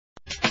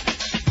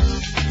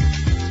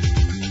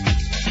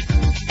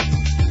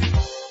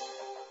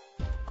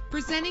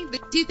Presenting the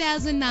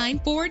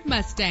 2009 Ford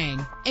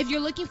Mustang. If you're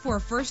looking for a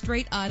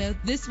first-rate auto,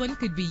 this one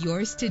could be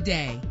yours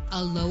today.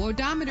 A low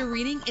odometer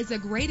reading is a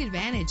great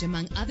advantage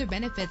among other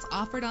benefits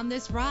offered on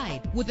this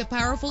ride, with a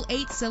powerful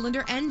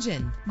 8-cylinder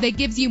engine that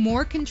gives you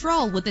more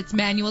control with its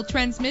manual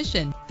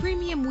transmission.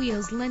 Premium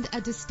wheels lend a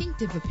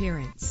distinctive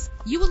appearance.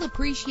 You will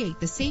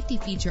appreciate the safety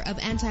feature of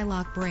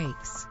anti-lock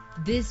brakes.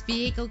 This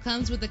vehicle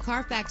comes with a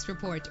Carfax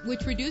report,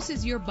 which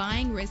reduces your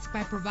buying risk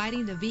by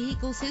providing the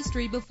vehicle's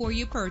history before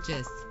you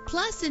purchase.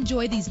 Plus,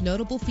 enjoy these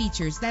notable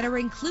features that are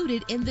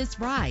included in this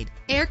ride: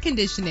 air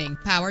conditioning,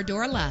 power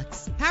door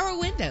locks, power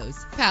windows,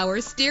 power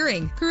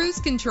steering, cruise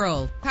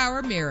control,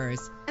 power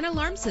mirrors, an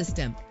alarm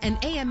system, an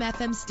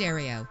AM/FM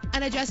stereo,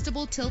 an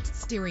adjustable tilt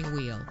steering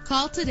wheel.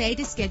 Call today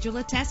to schedule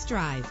a test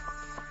drive.